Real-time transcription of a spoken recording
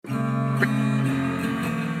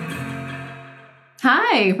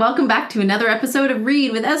Hi, welcome back to another episode of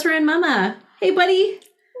Read with Ezra and Mama. Hey, buddy.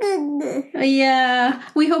 Yeah,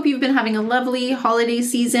 we hope you've been having a lovely holiday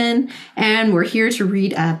season, and we're here to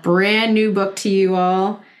read a brand new book to you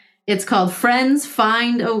all. It's called Friends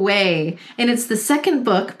Find a Way, and it's the second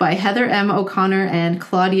book by Heather M. O'Connor and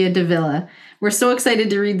Claudia Davila. We're so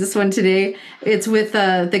excited to read this one today. It's with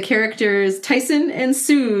the characters Tyson and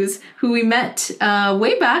Suze, who we met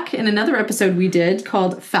way back in another episode we did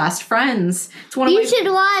called Fast Friends. It's one of You should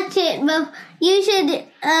watch it, but you should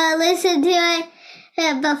listen to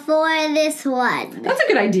it before this one. That's a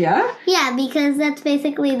good idea. Yeah, because that's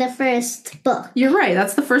basically the first book. You're right.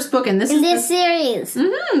 That's the first book, and this is this series.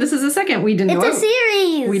 This is the second. We didn't know it's a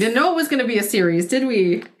series. We didn't know it was going to be a series, did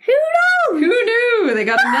we? Who knows? Who knew? They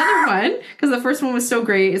got another one because the first one was so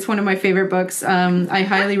great. It's one of my favorite books. I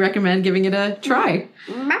highly recommend giving it a try.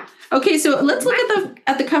 Okay, so let's look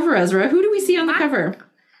at the cover, Ezra. Who do we see on the cover?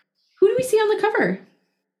 Who do we see on the cover?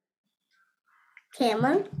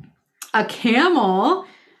 Camel. A camel.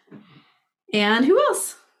 And who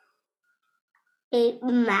else? A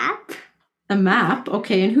map. A map.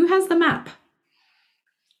 Okay, and who has the map?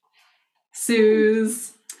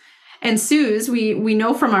 Suze. And Suze, we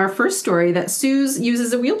know from our first story that Suze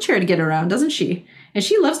uses a wheelchair to get around, doesn't she? And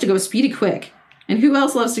she loves to go speedy quick. And who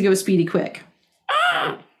else loves to go speedy quick?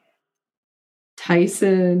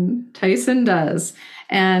 Tyson. Tyson does.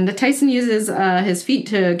 And Tyson uses his feet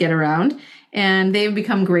to get around, and they've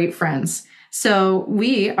become great friends. So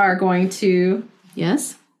we are going to...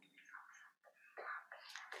 Yes?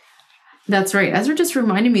 That's right. Ezra just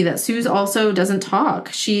reminded me that Suze also doesn't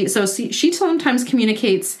talk. She sometimes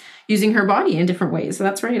communicates using her body in different ways. So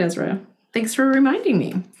that's right, Ezra. Thanks for reminding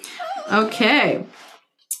me. Okay.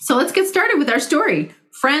 So let's get started with our story.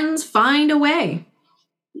 Friends Find a Way.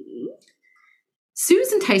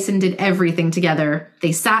 Suze and Tyson did everything together.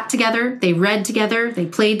 They sat together, they read together, they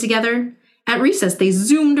played together. At recess, they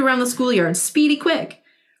zoomed around the schoolyard speedy quick.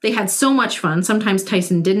 They had so much fun, sometimes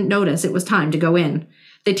Tyson didn't notice it was time to go in.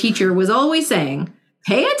 The teacher was always saying,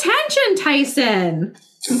 "Pay attention, Tyson!"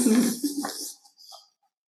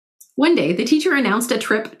 One day, the teacher announced a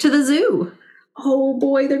trip to the zoo. Oh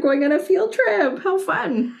boy, they're going on a field trip. How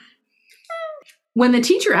fun. When the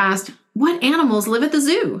teacher asked, "What animals live at the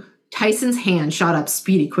zoo?" Tyson's hand shot up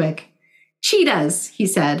speedy quick. "Cheetahs," he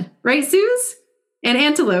said. "Right, Suze? And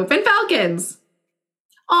antelope and falcons."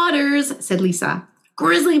 "Otters," said Lisa.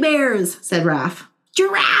 "Grizzly bears," said Raph.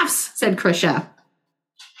 "Giraffes," said Krisha.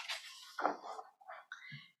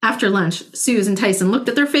 After lunch, Suze and Tyson looked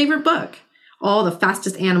at their favorite book. All the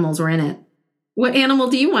fastest animals were in it. "What animal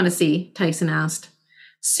do you want to see?" Tyson asked.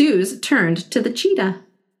 Suze turned to the cheetah.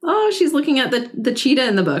 Oh, she's looking at the cheetah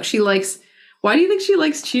in the book. Why do you think she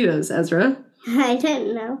likes cheetahs, Ezra? I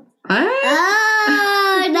don't know. What?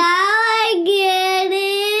 Oh, now I get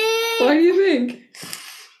it. Why do you think?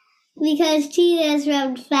 Because cheetahs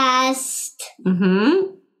run fast.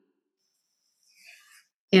 Mm-hmm.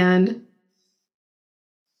 And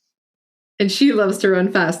she loves to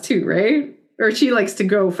run fast too, right? Or she likes to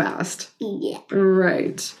go fast. Yeah.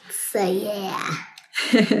 Right. So, yeah.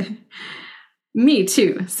 Me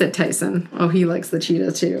too, said Tyson. Oh, he likes the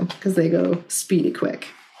cheetah too, because they go speedy quick.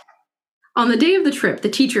 On the day of the trip, the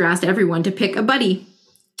teacher asked everyone to pick a buddy.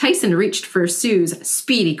 Tyson reached for Suze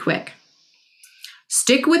speedy quick.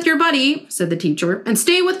 "Stick with your buddy," said the teacher, "and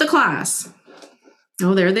stay with the class."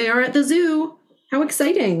 Oh, there they are at the zoo. How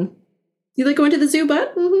exciting. You like going to the zoo,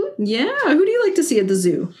 bud? Mm-hmm. Yeah. Who do you like to see at the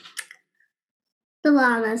zoo? The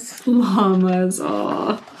llamas. Llamas.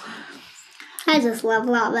 Aw. I just love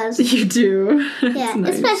llamas. You do? Yeah,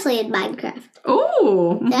 nice. Especially in Minecraft.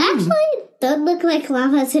 Oh. They actually don't look like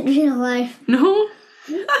llamas in real life. No?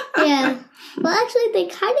 Yeah. Well, actually, they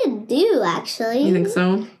kind of do, actually. You think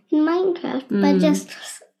so? In Minecraft, but just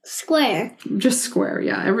square. Just square,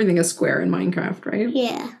 yeah. Everything is square in Minecraft, right?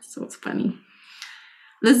 Yeah. So it's funny.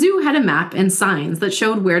 The zoo had a map and signs that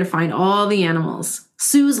showed where to find all the animals.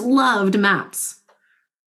 Suze loved maps.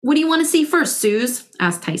 "What do you want to see first, Suze?"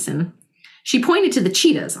 asked Tyson. She pointed to the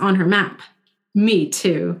cheetahs on her map. Me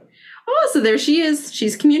too. Oh, so there she is.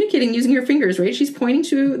 She's communicating using her fingers, right? She's pointing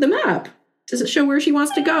to the map. Does it show where she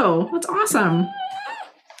wants to go? That's awesome.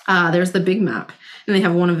 There's the big map. And they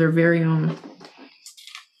have one of their very own.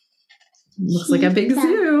 Looks like a big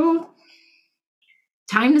zoo.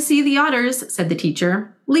 "Time to see the otters," said the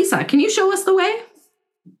teacher. "Lisa, can you show us the way?"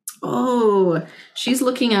 Oh, she's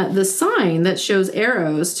looking at the sign that shows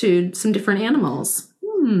arrows to some different animals.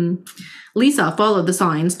 Lisa followed the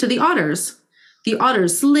signs to the otters. The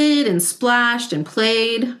otters slid and splashed and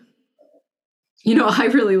played. You know, I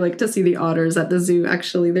really like to see the otters at the zoo,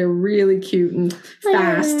 actually. They're really cute and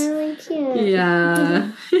fast. They're really cute.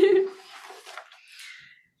 Yeah.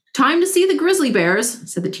 Time to see the grizzly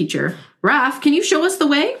bears, said the teacher. Raph, can you show us the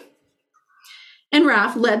way? And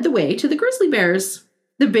Raph led the way to the grizzly bears.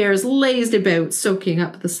 The bears lazed about, soaking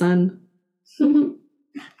up the sun.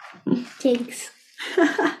 Thanks.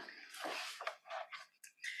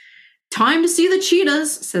 Time to see the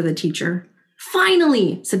cheetahs, said the teacher.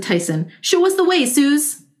 Finally, said Tyson. Show us the way,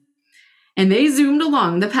 Suze. And they zoomed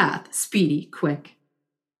along the path, speedy, quick.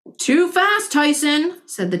 Too fast, Tyson,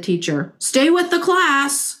 said the teacher. Stay with the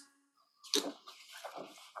class.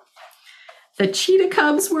 The cheetah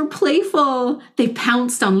cubs were playful. They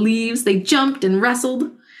pounced on leaves. They jumped and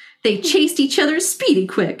wrestled. They chased each other speedy,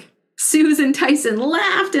 quick. Suze and Tyson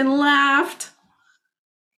laughed and laughed.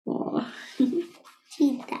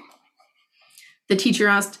 Cheetah. The teacher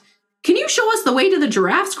asked, Can you show us the way to the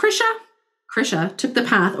giraffes, Krisha? Krisha took the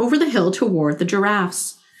path over the hill toward the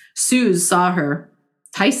giraffes. Suze saw her.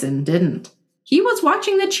 Tyson didn't. He was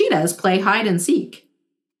watching the cheetahs play hide and seek.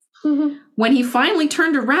 When he finally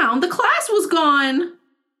turned around, the class was gone.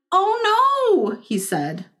 Oh no, he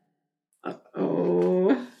said.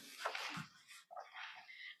 Uh-oh.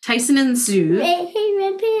 Tyson and Suze. Hey,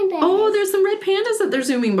 red panda. Oh, there's some red pandas that they're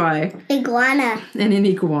zooming by. Iguana. And an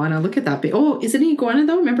iguana. Look at that. Oh, is it an iguana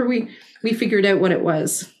though? Remember we figured out what it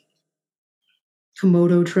was.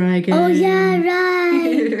 Komodo dragon. Oh, yeah,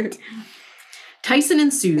 right. Tyson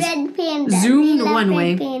and Suze Red panda. zoomed one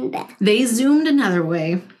way. Panda. They zoomed another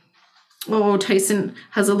way. Oh, Tyson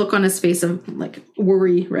has a look on his face of like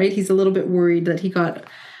worry, right? He's a little bit worried that he got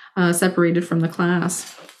separated from the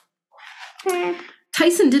class.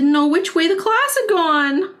 Tyson didn't know which way the class had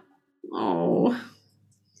gone. Oh.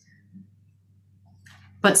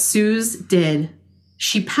 But Suze did.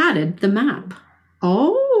 She patted the map.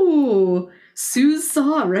 Oh, Suze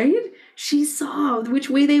saw, right? She saw which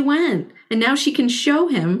way they went. And now she can show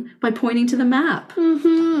him by pointing to the map.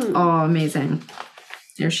 Mm-hmm. Oh, amazing.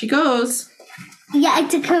 There she goes. Yeah,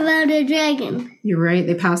 it's a Komodo dragon. You're right.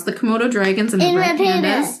 They passed the Komodo dragons and the red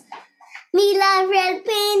pandas. Me love red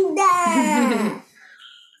panda.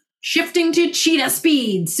 Shifting to cheetah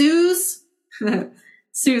speed, Suze.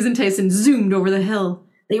 Suze and Tyson zoomed over the hill.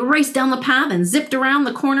 They raced down the path and zipped around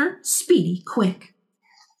the corner, speedy, quick.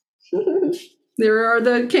 There are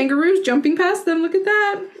the kangaroos jumping past them. Look at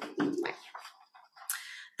that.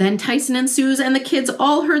 Then Tyson and Suze and the kids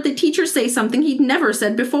all heard the teacher say something he'd never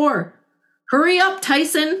said before. Hurry up,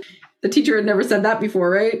 Tyson. The teacher had never said that before,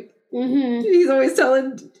 right? Mm-hmm. He's always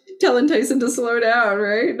telling Tyson to slow down,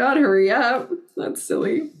 right? Not hurry up. That's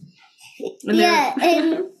silly.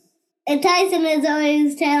 And Tyson is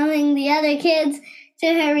always telling the other kids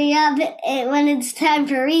to hurry up when it's time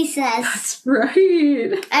for recess. That's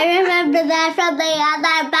right. I remember that from the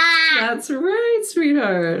other box. That's right,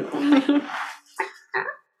 sweetheart.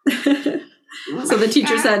 So the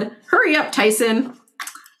teacher said, hurry up, Tyson.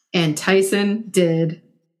 And Tyson did.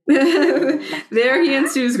 There he and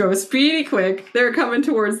Suze go, speedy quick. They're coming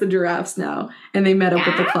towards the giraffes now. And they met up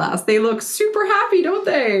with the class. They look super happy, don't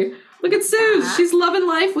they? Look at Suze. She's loving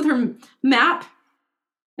life with her map.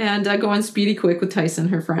 And going speedy quick with Tyson,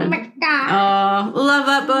 her friend. Oh, love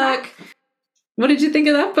that book. What did you think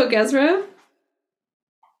of that book, Ezra?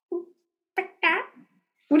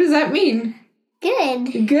 What does that mean?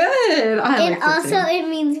 Good. Good. And also it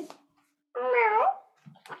means meow.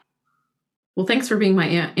 Well, thanks for being my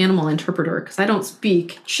animal interpreter, because I don't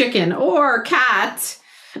speak chicken or cat.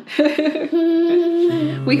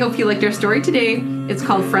 We hope you liked our story today. It's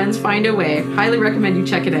called Friends Find a Way. Highly recommend you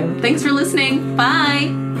check it out. Thanks for listening. Bye.